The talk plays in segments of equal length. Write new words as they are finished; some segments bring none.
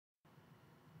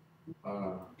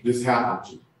this happened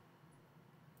to.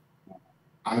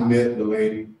 I met the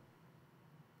lady,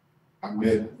 I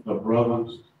met her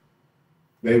brothers.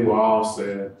 They were all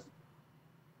sad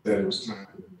that it was time.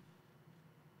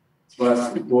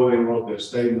 But before they wrote their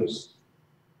statements,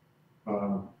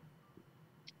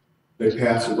 they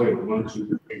passed away, 1,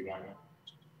 2, 3, right now.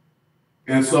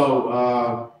 And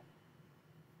so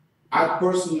I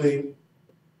personally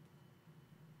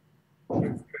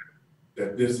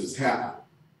that this has happened,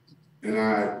 and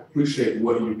I appreciate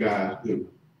what you guys do.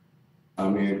 I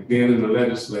mean, being in the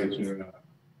legislature,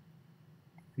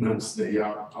 I understand,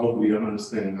 y'all, hopefully you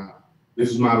understand now. This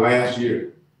is my last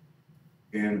year,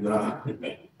 and I'm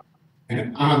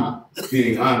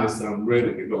being honest, I'm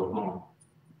ready to go home.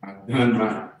 I've done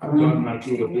my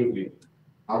tour of duty.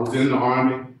 I was in the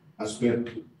Army. I was at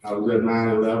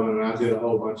 9/11, and I did a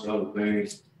whole bunch of other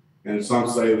things. And some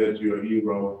say that you're a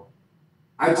hero.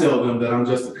 I tell them that I'm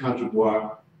just a country boy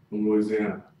from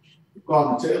Louisiana.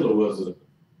 Carlton Taylor was a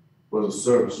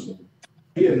serviceman.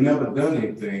 He had never done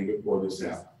anything before this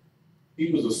happened.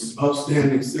 He was an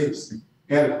upstanding citizen,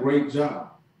 had a great job.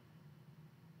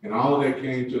 And all of that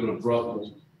came to an abrupt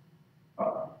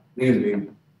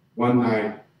ending one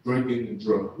night, drinking and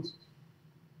drugs.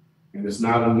 And it's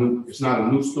not a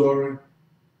new story,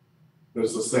 but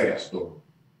it's a sad story.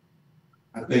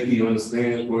 I think he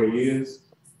understands where he is.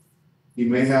 He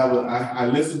may have I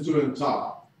listened to him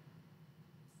talk.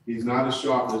 He's not as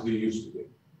sharp as he used to be.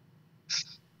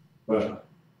 But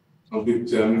some people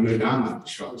tell me maybe I'm not as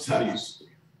sharp as I used to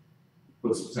be.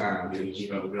 Put some time in,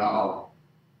 we all.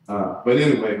 But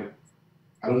anyway,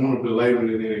 I don't want to belabor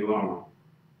it any longer.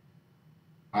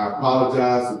 I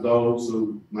apologize to those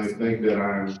who might think that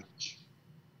I'm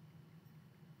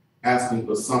asking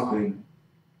for something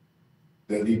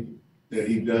that he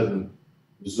doesn't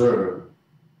deserve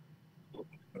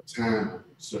a time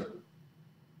served.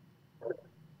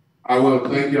 I want to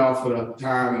thank y'all for the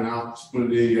time and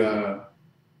opportunity. I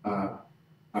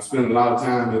spent a lot of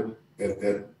time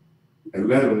at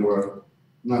Leavenworth.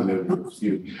 Not Leavenworth,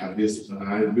 excuse me. I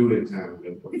didn't do any time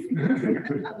at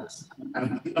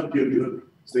Leavenworth.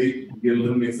 See, get a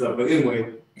little mixed up. But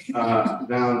anyway,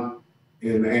 down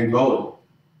in Angola,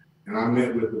 and I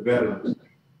met with the veterans.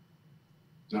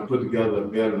 And I put together a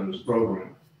veterans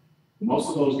program. Most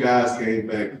of those guys came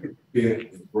back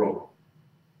bent and broke.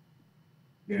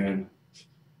 And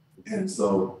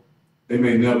so they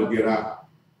may never get out.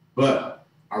 But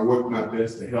I work my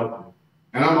best to help them.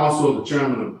 And I'm also the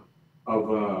chairman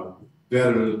of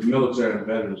veterans, military and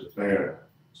veterans affairs.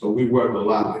 So we work a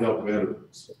lot to help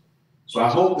veterans. So I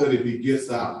hope that if he gets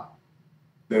out,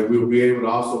 that we'll be able to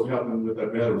also help him with our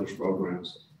veterans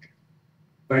programs.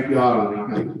 Thank you all.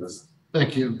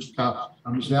 Thank you, Mr. Cox.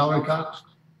 Ms. Valerie Cox.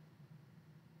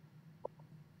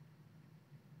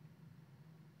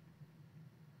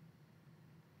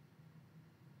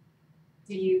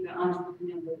 To you, the honorable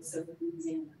members of the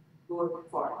Louisiana Board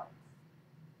of Parole.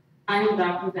 I am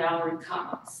Dr. Valerie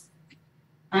Cox.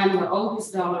 I'm the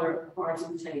oldest daughter of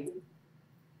Parole Taylor,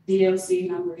 DLC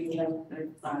number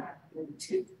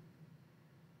 113532.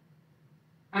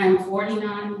 I am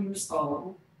 49 years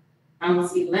old. I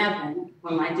was 11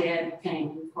 when my dad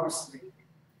became incarcerated.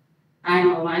 I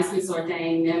am a licensed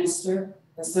ordained minister,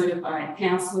 a certified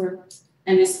counselor,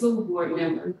 and a school board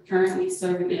member currently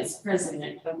serving as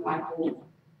president of my board.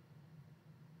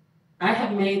 I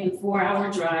have made the 4-hour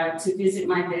drive to visit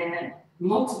my dad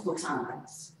multiple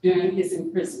times during his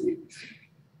imprisonment.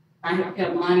 I have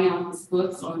kept money on his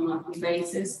books on a monthly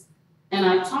basis, and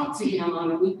I talk to him on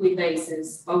a weekly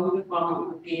basis over the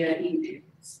phone via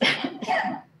emails.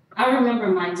 I remember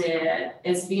my dad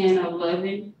as being a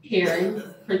loving, caring,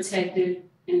 protective,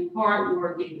 and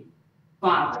hardworking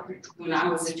father when I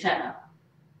was a child.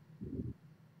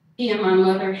 He and my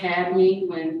mother had me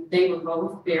when they were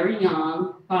both very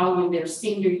young, following their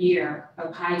senior year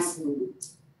of high school.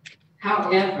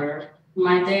 However,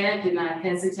 my dad did not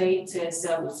hesitate to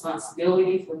accept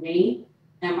responsibility for me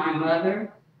and my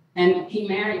mother, and he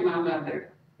married my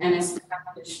mother and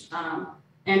established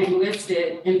and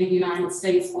enlisted in the United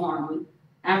States Army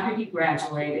after he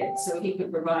graduated so he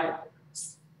could provide for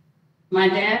us. My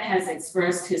dad has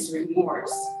expressed his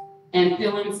remorse and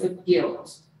feelings of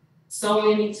guilt so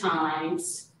many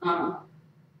times, almost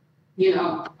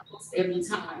every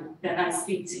time that I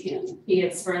speak to him, he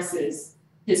expresses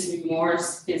his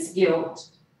remorse, his guilt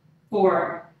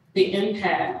for the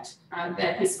impact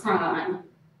that his crime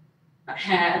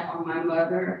had on my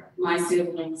mother, my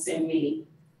siblings, and me.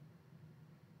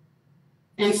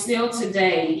 And still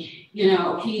today,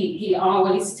 he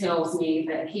always tells me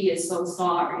that he is so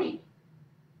sorry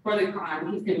for the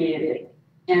crime he committed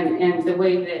and the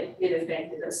way that it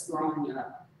affected us growing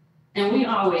up. And we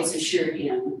always assured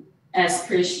him as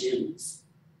Christians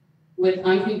with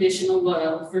unconditional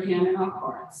love for him in our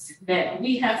hearts that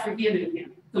we have forgiven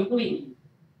him completely.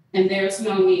 And there's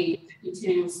no need to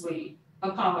continuously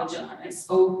apologize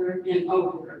over and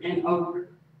over and over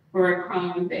for a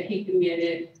crime that he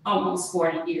committed almost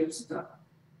 40 years ago.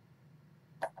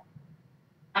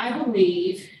 I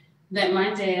believe that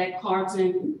my dad,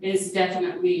 Carlton, is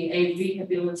definitely a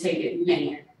rehabilitated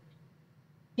man.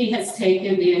 He has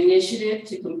taken the initiative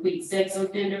to complete sex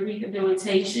offender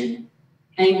rehabilitation,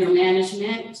 anger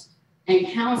management, and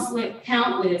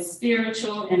countless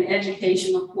spiritual and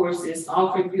educational courses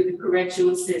offered through the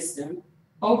correctional system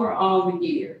over all the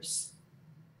years.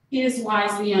 He is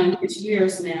wise beyond his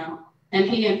years now, and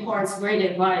he imparts great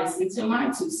advice into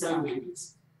my two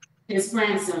sons, his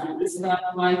grandsons,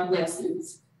 about life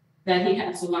lessons that he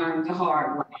had to learn the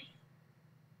hard way.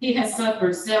 He has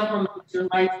suffered several major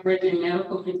life-threatening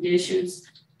medical conditions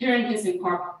during his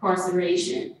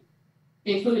incarceration,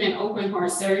 including open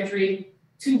heart surgery,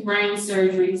 2 brain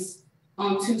surgeries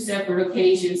on 2 separate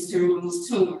occasions to remove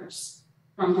tumors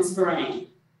from his brain.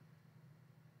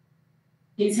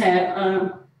 He's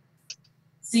had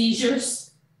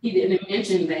seizures. He didn't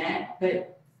mention that,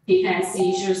 but he had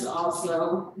seizures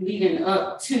also leading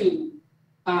up to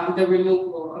the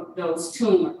removal of those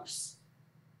tumors.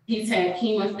 He's had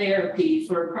chemotherapy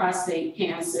for prostate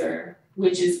cancer,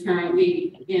 which is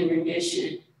currently in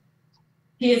remission.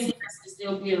 He is blessed to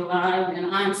still be alive, and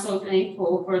I'm so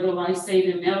thankful for the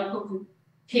life-saving medical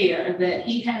care that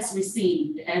he has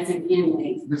received as an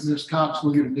inmate. Mrs. Cox,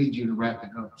 we're going to need you to wrap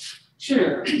it up.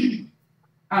 Sure.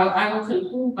 I will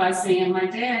conclude by saying my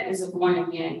dad is a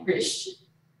born-again Christian,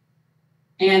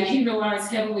 and he relies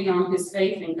heavily on his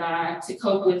faith in God to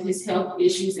cope with his health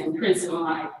issues in prison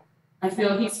life. I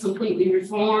feel he's completely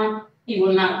reformed. He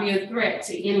will not be a threat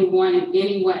to anyone in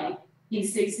any way.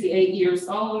 He's 68 years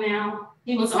old now.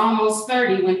 He was almost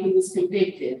 30 when he was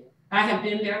convicted. I have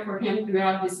been there for him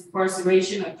throughout his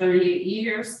incarceration of 38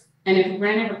 years, and if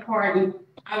granted a pardon,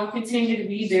 I will continue to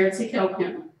be there to help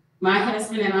him. My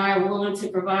husband and I are willing to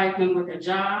provide him with a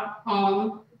job,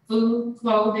 home, food,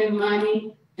 clothing,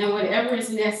 money, and whatever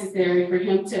is necessary for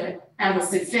him to have a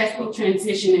successful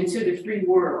transition into the free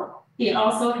world. He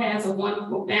also has a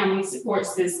wonderful family support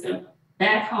system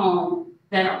back home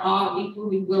that are all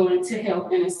equally willing to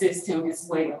help and assist him as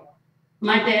well.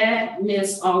 My dad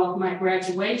missed all of my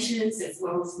graduations as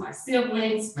well as my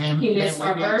siblings. He missed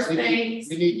our birthdays.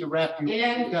 We need to wrap you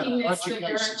up. And he missed the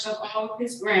birth of all of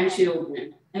his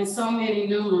grandchildren and so many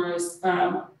numerous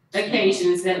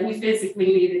occasions that we physically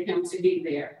needed him to be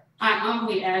there. I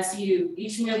humbly ask you,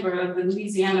 each member of the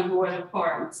Louisiana Board of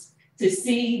Pardons, to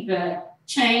see the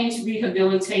changed,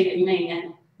 rehabilitated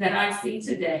man that I see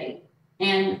today,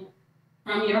 and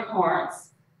from your hearts,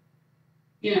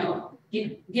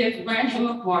 grant him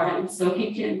a pardon so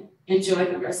he can enjoy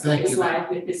the rest of his life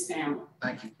with his family.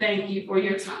 Thank you. Thank you for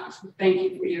your time. Thank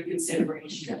you for your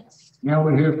consideration. Now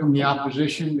we'll hear from the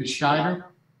opposition, Ms. Scheider.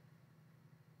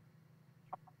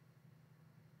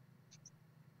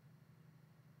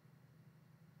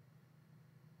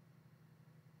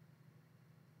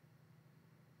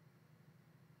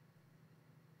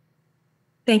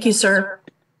 Thank you, sir.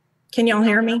 Can y'all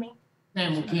hear me?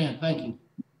 Ma'am, we can. Thank you.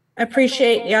 I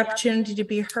appreciate the opportunity to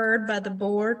be heard by the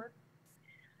board.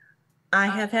 I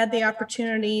have had the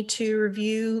opportunity to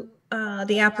review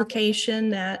the application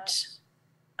that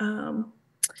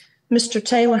Mr.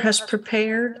 Taylor has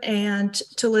prepared and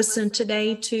to listen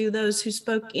today to those who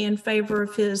spoke in favor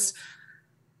of his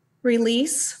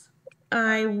release.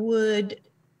 I would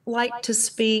like to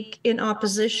speak in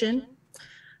opposition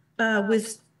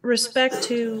with respect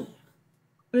to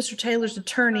Mr. Taylor's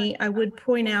attorney. I would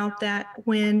point out that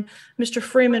when Mr.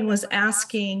 Freeman was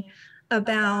asking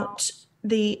about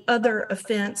the other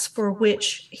offense for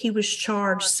which he was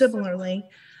charged similarly,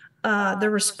 the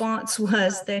response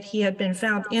was that he had been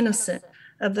found innocent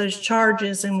of those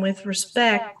charges. And with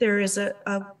respect, there is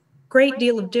a great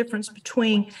deal of difference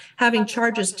between having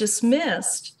charges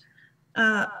dismissed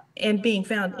and being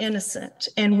found innocent.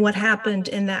 And what happened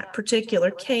in that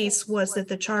particular case was that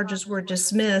the charges were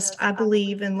dismissed, I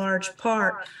believe, in large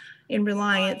part in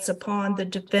reliance upon the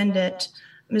defendant,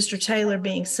 Mr. Taylor,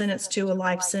 being sentenced to a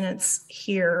life sentence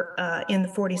here in the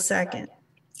 42nd.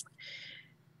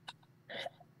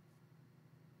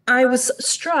 I was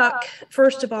struck,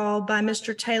 first of all, by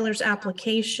Mr. Taylor's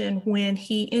application when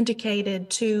he indicated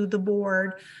to the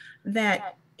board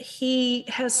that he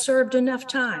has served enough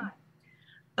time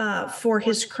for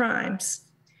his crimes.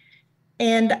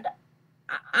 And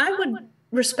I would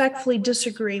respectfully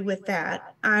disagree with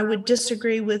that. I would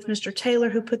disagree with Mr. Taylor,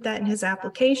 who put that in his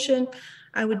application.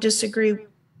 I would disagree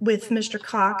with Mr.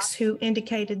 Cox, who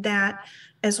indicated that,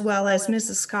 as well as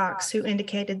Mrs. Cox, who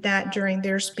indicated that during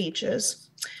their speeches.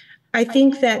 I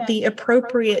think that the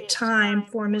appropriate time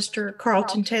for Mr.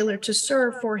 Carlton Taylor to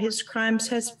serve for his crimes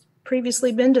has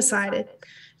previously been decided.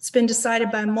 It's been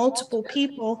decided by multiple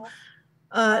people,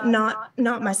 not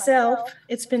myself.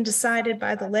 It's been decided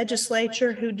by the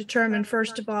legislature, who determined,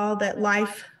 first of all, that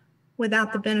life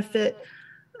without the benefit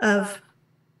of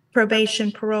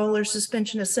probation, parole, or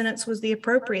suspension of sentence was the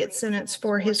appropriate sentence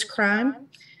for his crime.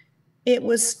 It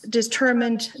was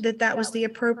determined that that was the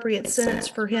appropriate sentence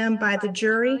for him by the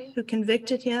jury who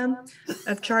convicted him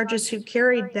of charges who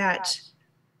carried that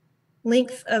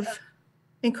length of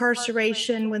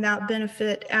incarceration without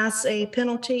benefit as a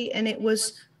penalty. And it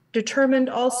was determined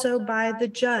also by the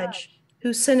judge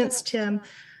who sentenced him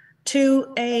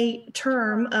to a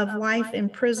term of life in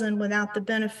prison without the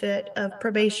benefit of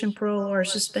probation, parole, or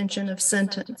suspension of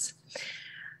sentence.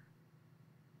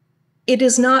 It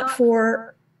is not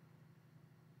for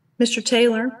Mr.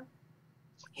 Taylor,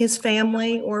 his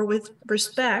family, or with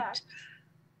respect,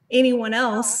 anyone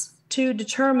else to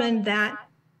determine that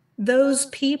those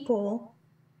people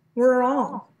were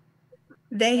wrong.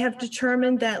 They have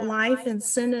determined that life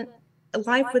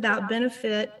without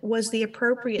benefit was the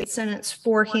appropriate sentence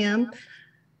for him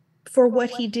for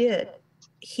what he did.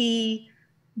 He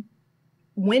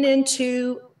went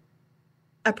into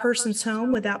a person's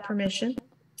home without permission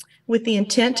with the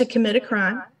intent to commit a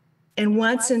crime. And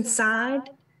once inside,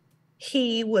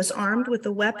 he was armed with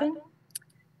a weapon,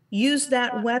 used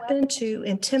that weapon to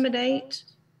intimidate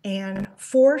and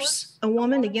force a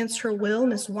woman against her will,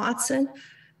 Ms. Watson,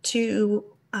 to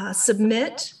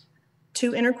submit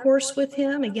to intercourse with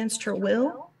him against her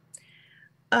will,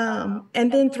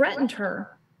 and then threatened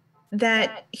her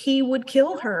that he would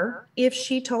kill her if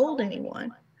she told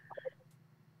anyone.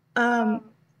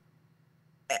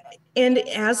 And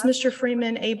as Mr.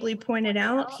 Freeman ably pointed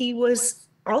out, he was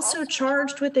also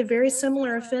charged with a very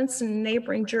similar offense in a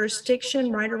neighboring jurisdiction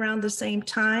right around the same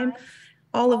time,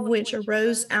 all of which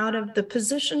arose out of the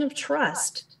position of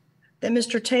trust that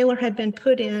Mr. Taylor had been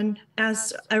put in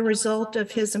as a result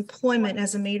of his employment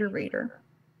as a meter reader.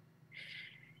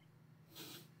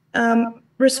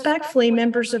 Respectfully,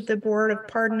 members of the Board of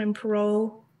Pardon and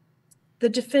Parole, the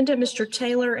defendant, Mr.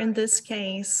 Taylor, in this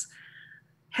case,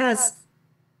 has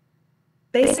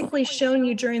basically shown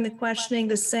you during the questioning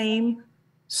the same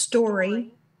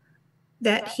story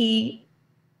that he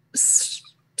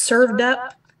served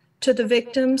up to the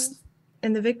victims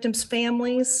and the victims'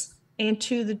 families and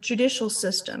to the judicial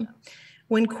system.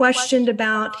 When questioned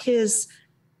about his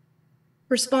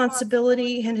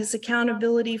responsibility and his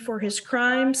accountability for his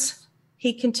crimes,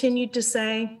 he continued to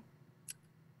say,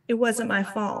 "It wasn't my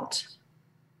fault."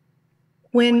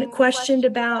 When questioned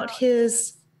about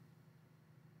his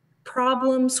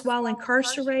problems while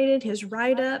incarcerated, his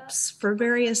write-ups for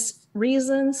various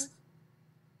reasons,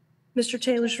 Mr.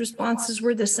 Taylor's responses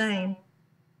were the same.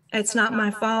 "It's not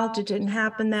my fault. It didn't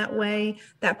happen that way.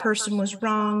 That person was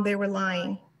wrong. They were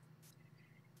lying."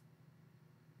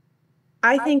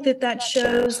 I think that that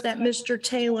shows that Mr.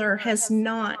 Taylor has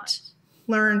not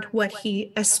learned what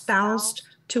he espoused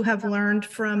to have learned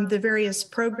from the various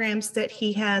programs that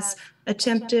he has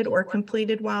attempted or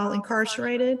completed while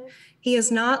incarcerated. He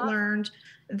has not learned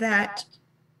that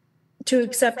to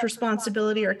accept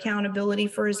responsibility or accountability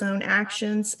for his own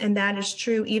actions, and that is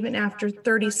true even after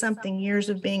 30-something years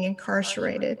of being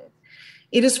incarcerated.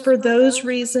 It is for those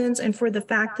reasons and for the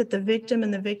fact that the victim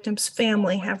and the victim's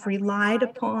family have relied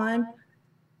upon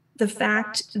the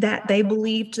fact that they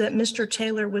believed that Mr.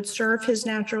 Taylor would serve his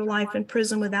natural life in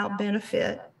prison without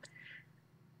benefit,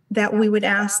 that we would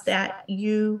ask that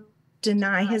you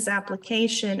deny his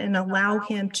application and allow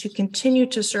him to continue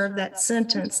to serve that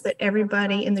sentence that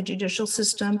everybody in the judicial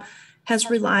system has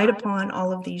relied upon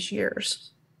all of these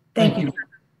years. Thank you.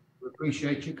 We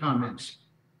appreciate your comments.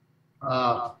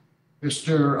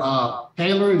 Mr.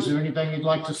 Taylor, is there anything you'd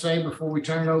like to say before we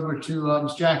turn it over to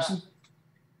Ms. Jackson?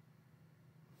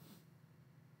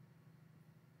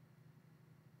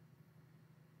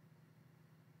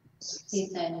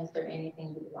 He's saying, is there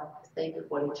anything you'd like to say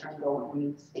before they turn it over for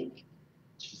me to speak?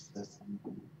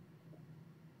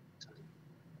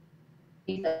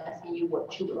 He's asking you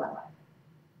what you would like.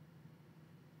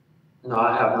 No,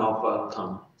 I have no further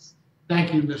comments.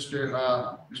 Thank you,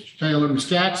 Mr. Taylor. Ms.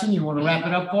 Jackson, you want to wrap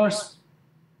it up for us?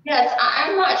 Yes,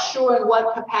 I'm not sure in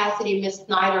what capacity Ms.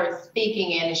 Snyder is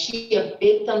speaking in. Is she a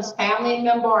victim's family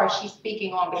member, or is she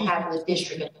speaking on behalf of the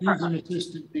district attorney? She's an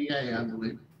assistant DA, I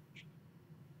believe.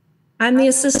 I'm the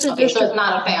assistant Okay, so district. it's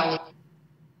not a family.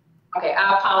 Okay,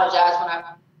 I apologize. When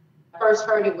I first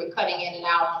heard it, we're cutting in and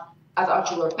out. I thought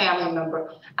you were a family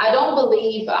member. I don't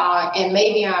believe, and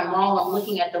maybe I'm wrong, I'm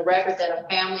looking at the record that a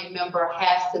family member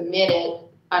has submitted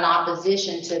an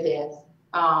opposition to this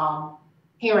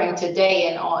hearing today,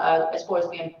 and as far as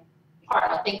being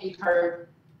part, I think we've heard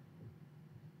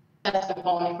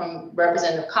testimony from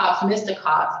Representative Cox, Mr.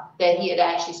 Cox, that he had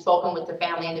actually spoken with the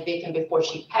family and the victim before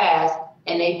she passed,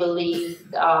 and they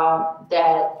believed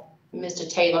that Mr.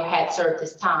 Taylor had served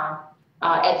his time.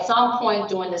 At some point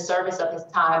during the service of his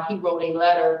time, he wrote a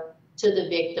letter to the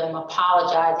victim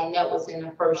apologizing. That was in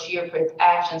the first year for his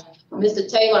actions. Mr.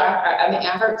 Taylor,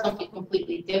 I heard something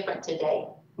completely different today.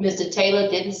 Mr. Taylor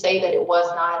didn't say that it was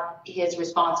not his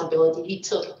responsibility. He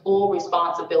took full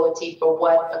responsibility for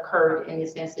what occurred in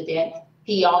this incident.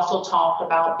 He also talked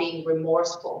about being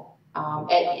remorseful.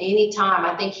 At any time,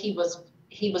 I think he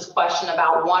was questioned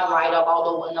about one write-up,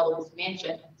 although another was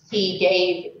mentioned. He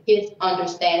gave his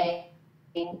understanding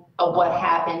of what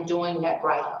happened during that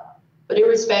write-up. But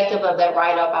irrespective of that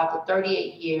write-up, after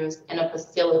 38 years in a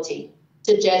facility,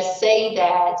 to just say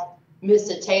that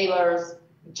Mr. Taylor's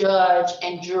judge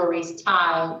and jury's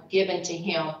time given to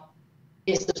him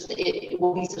it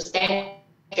will be substantiated.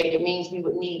 It means we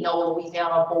would need no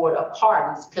Louisiana Board of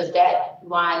Pardons, because that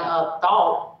line of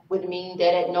thought would mean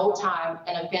that at no time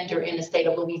an offender in the state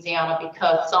of Louisiana,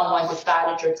 because someone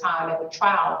decided your time at a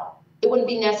trial, it wouldn't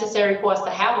be necessary for us to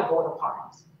have a Board of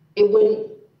Pardons. It wouldn't.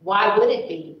 Why would it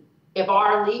be? If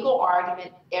our legal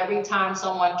argument every time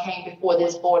someone came before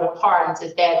this Board of Pardons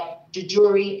is that the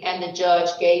jury and the judge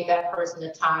gave that person the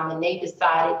time and they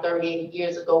decided 38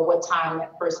 years ago what time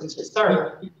that person should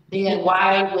serve, then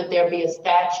why would there be a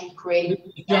statute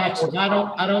creating? Jackson, I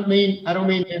don't mean to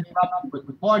interrupt you, but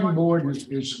the pardon board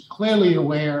is clearly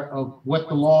aware of what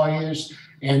the law is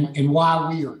and why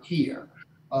we are here.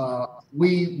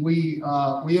 We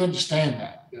understand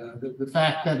that. The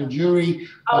fact that a jury,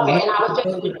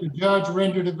 the judge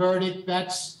rendered a verdict,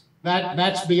 that's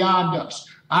beyond us.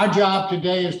 Our job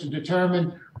today is to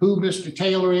determine who Mr.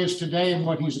 Taylor is today and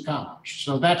what he's accomplished.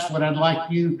 So that's what I'd like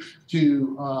you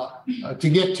to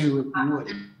get to, if you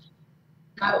would.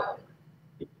 I'm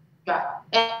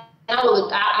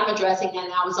addressing that,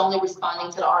 and I was only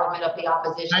responding to the argument of the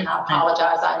opposition. I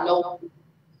apologize. I know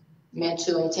meant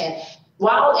to intend.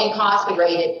 While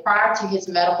incarcerated, prior to his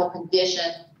medical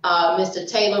condition, Mr.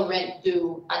 Taylor went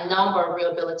through a number of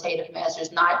rehabilitative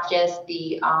measures, not just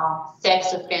the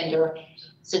sex offender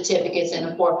certificates in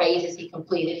the 4 phases he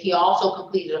completed. He also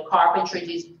completed a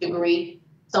carpentry degree,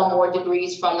 some more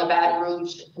degrees from the Baton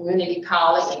Rouge Community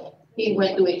College. He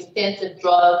went through extensive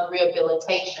drug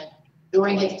rehabilitation.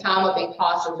 During his time of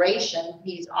incarceration,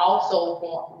 he's also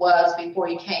was, before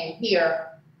he came here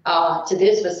to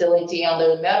this facility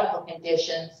under medical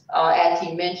conditions, as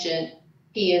he mentioned,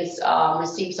 he has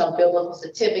received some biblical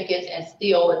certificates and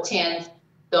still attends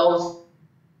those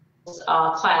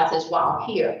classes while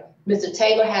here. Mr.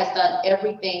 Taylor has done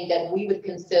everything that we would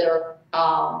consider,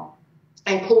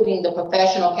 including the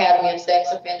Professional Academy of Sex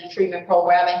Offender Treatment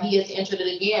Program, and he has entered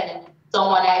it again. And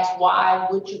someone asked, why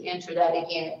would you enter that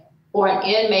again? For an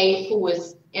inmate who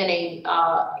is in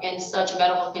such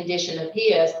medical condition of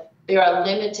his, there are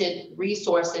limited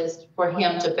resources for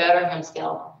him to better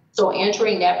himself. So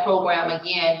entering that program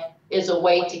again is a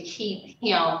way to keep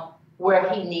him where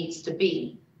he needs to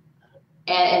be.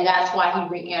 And that's why he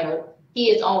re-entered. He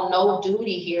is on no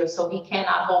duty here, so he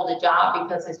cannot hold a job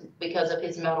because of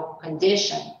his medical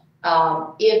condition.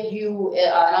 If you,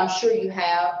 and I'm sure you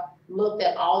have, looked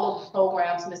at all of the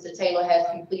programs Mr. Taylor has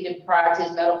completed prior to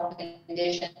his medical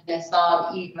condition, and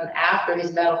some even after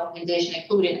his medical condition,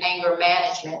 including anger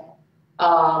management,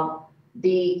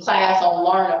 the class on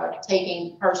learner,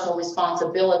 taking personal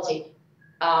responsibility,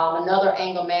 another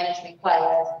anger management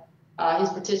class, his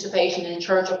participation in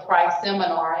Church of Christ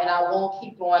seminar, and I won't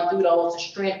keep going through those, the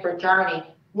Strength for Journey.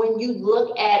 When you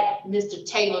look at Mr.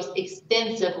 Taylor's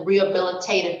extensive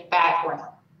rehabilitative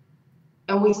background,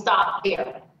 and we stop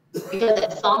there, because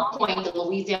at some point the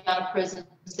Louisiana prison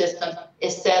system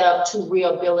is set up to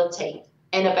rehabilitate,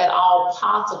 and if at all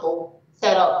possible,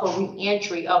 set up for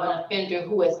re-entry of an offender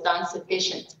who has done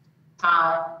sufficient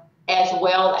time, as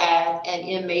well as an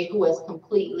inmate who has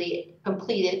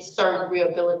completed certain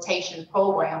rehabilitation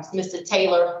programs. Mr.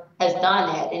 Taylor has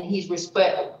done that, and he's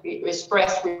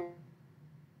expressed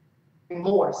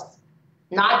remorse,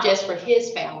 not just for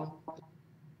his family,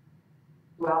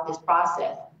 throughout this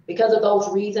process. Because of those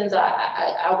reasons,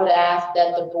 I would ask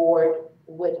that the board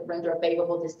would render a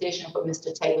favorable decision for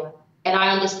Mr. Taylor. And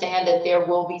I understand that there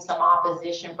will be some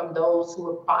opposition from those who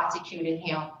have prosecuted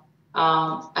him.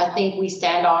 I think we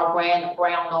stand our ground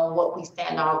on what we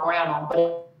stand our ground on.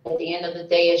 But at the end of the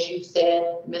day, as you said,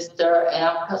 Mr., and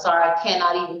I'm sorry, I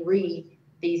cannot even read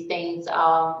these things, and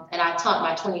I turned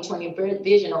my 2020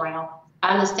 vision around.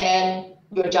 I understand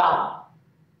your job,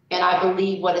 and I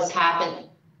believe what has happened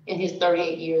in his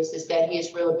 38 years is that he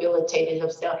has rehabilitated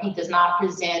himself. He does not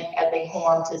present as a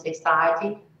harm to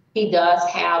society. He does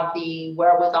have the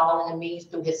wherewithal and the means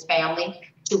through his family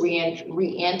to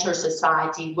re-enter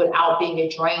society without being a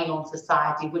drain on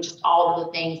society, which is all of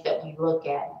the things that we look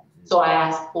at. So I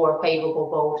ask for a favorable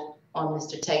vote on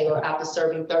Mr. Taylor after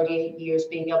serving 38 years,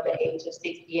 being up at the age of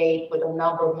 68 with a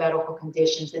number of medical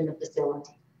conditions in the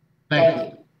facility.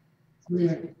 Thank you.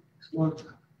 Yeah.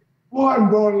 Warden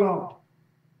Bordelon,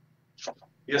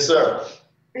 Yes, sir.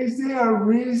 is there a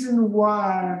reason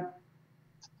why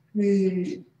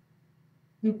the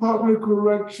Department of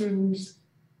Corrections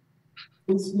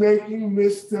is making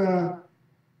Mr.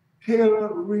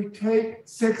 Taylor retake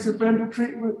sex offender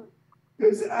treatment?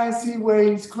 Because I see where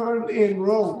he's currently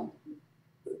enrolled.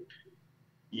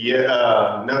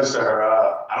 Yeah, no, sir.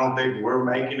 I don't think we're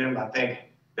making him. I think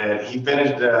that he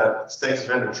finished sex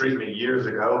offender treatment years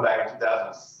ago, back in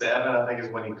 2007, I think is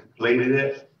when he completed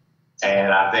it.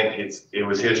 And I think it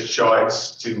was his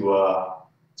choice to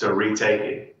retake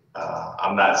it.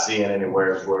 I'm not seeing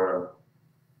anywhere where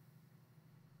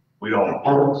we didn't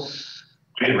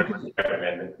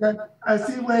recommend it. I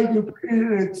see where he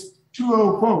completed it, it's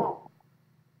 204.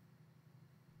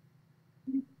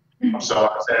 I'm sorry,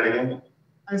 say that again.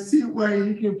 I see where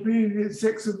he completed his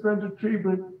sex offender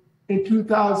treatment in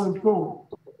 2004.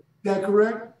 Is that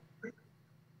correct?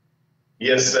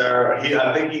 Yes, sir.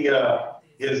 I think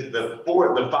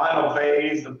the final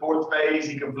phase, the fourth phase,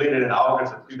 he completed in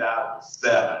August of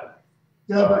 2007.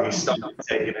 Yeah, He started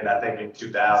taking it, I think, in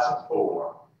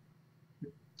 2004.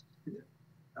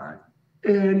 All right.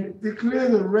 And to clear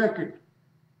the record,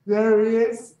 there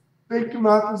is victim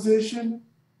opposition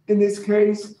in this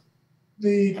case.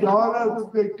 The daughter of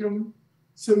the victim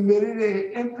submitted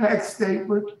an impact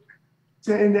statement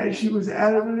saying that she was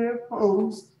adamantly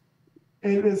opposed,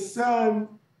 and the son,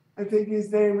 I think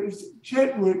his name is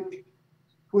Chedwick,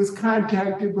 was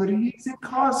contacted, but he's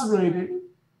incarcerated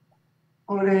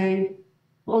on a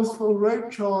forceful rape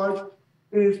charge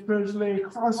and is presently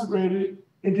incarcerated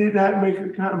and did not make a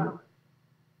comment.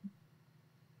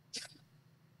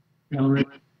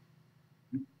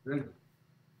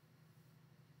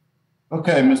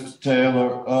 Okay, Mr.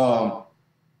 Taylor.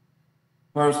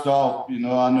 First off, I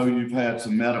know you've had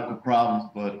some medical problems,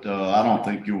 but I don't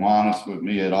think you're honest with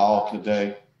me at all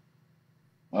today.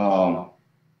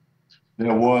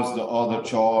 There was the other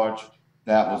charge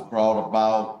that was brought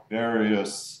about, very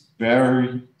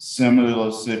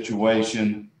similar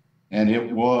situation, and it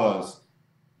was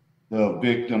the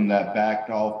victim that backed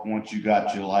off once you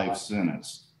got your life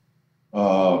sentence.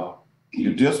 Your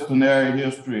disciplinary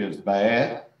history is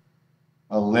bad.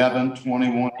 11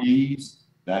 21Es,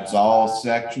 that's all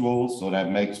sexual, so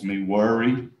that makes me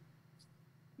worry.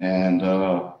 And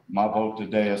my vote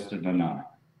today is to deny.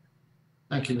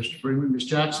 Thank you, Mr. Freeman. Ms.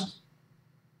 Jackson?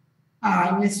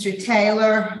 Mr.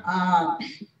 Taylor,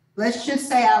 let's just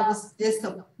say I was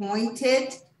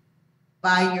disappointed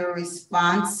by your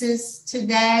responses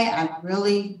today. I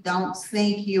really don't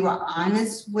think you were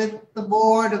honest with the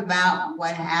board about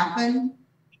what happened.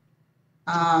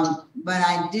 But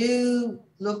I do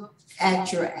look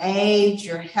at your age,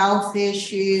 your health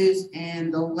issues,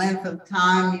 and the length of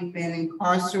time you've been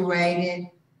incarcerated.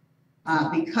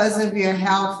 Because of your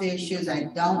health issues, I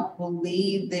don't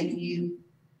believe that you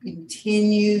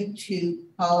continue to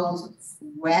pose a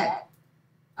threat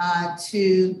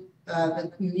to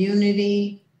the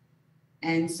community.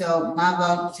 And so my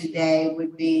vote today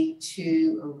would be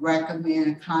to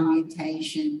recommend a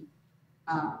commutation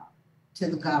to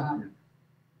the governor.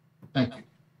 Thank you.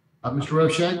 Mr.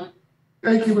 Roche?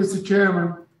 Thank you, Mr.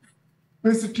 Chairman.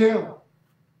 Mr. Taylor,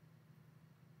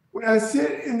 when I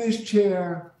sit in this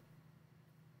chair,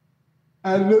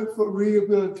 I look for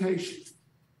rehabilitation.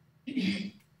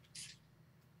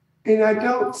 And I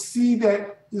don't see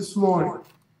that this morning.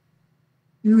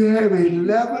 You have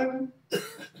 11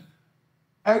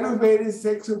 aggravated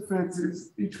sex offenses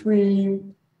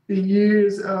between the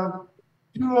years of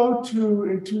 2002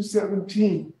 and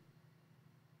 2017.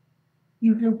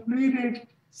 You completed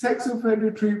sex offender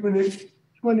treatment in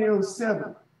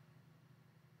 2007.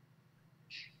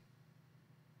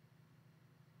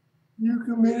 You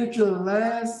committed your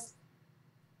last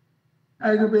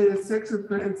aggravated sex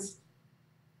offense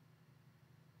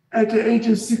at the age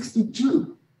of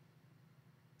 62,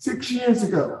 6 years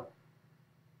ago.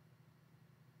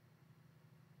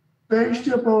 based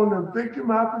upon the victim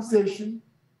opposition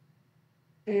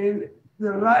and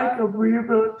the lack of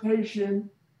rehabilitation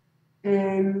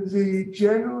and the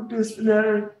general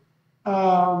disciplinary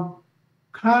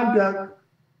conduct,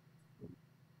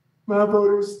 my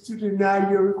vote is to deny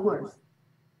your request.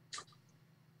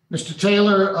 Mr.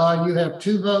 Taylor, you have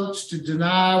 2 votes to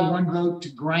deny, 1 vote to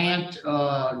grant.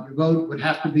 Your vote would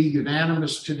have to be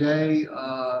unanimous today.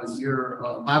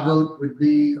 My vote would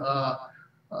be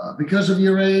because of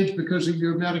your age, because of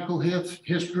your medical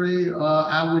history.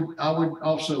 I would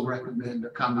also recommend a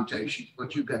commutation.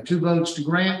 But you've got 2 votes to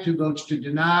grant, 2 votes to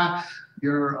deny.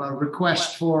 Your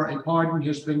request for a pardon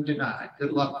has been denied.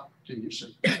 Good luck to you, sir.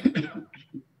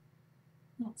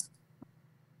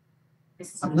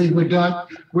 I believe we're done.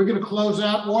 We're going to close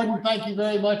out. Warden, thank you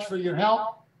very much for your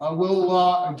help. We'll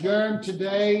adjourn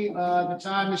today. The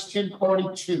time is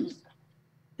 10:42.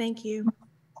 Thank you.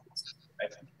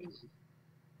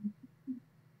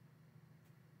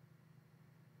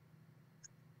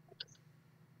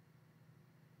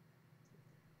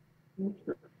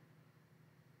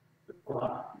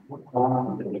 What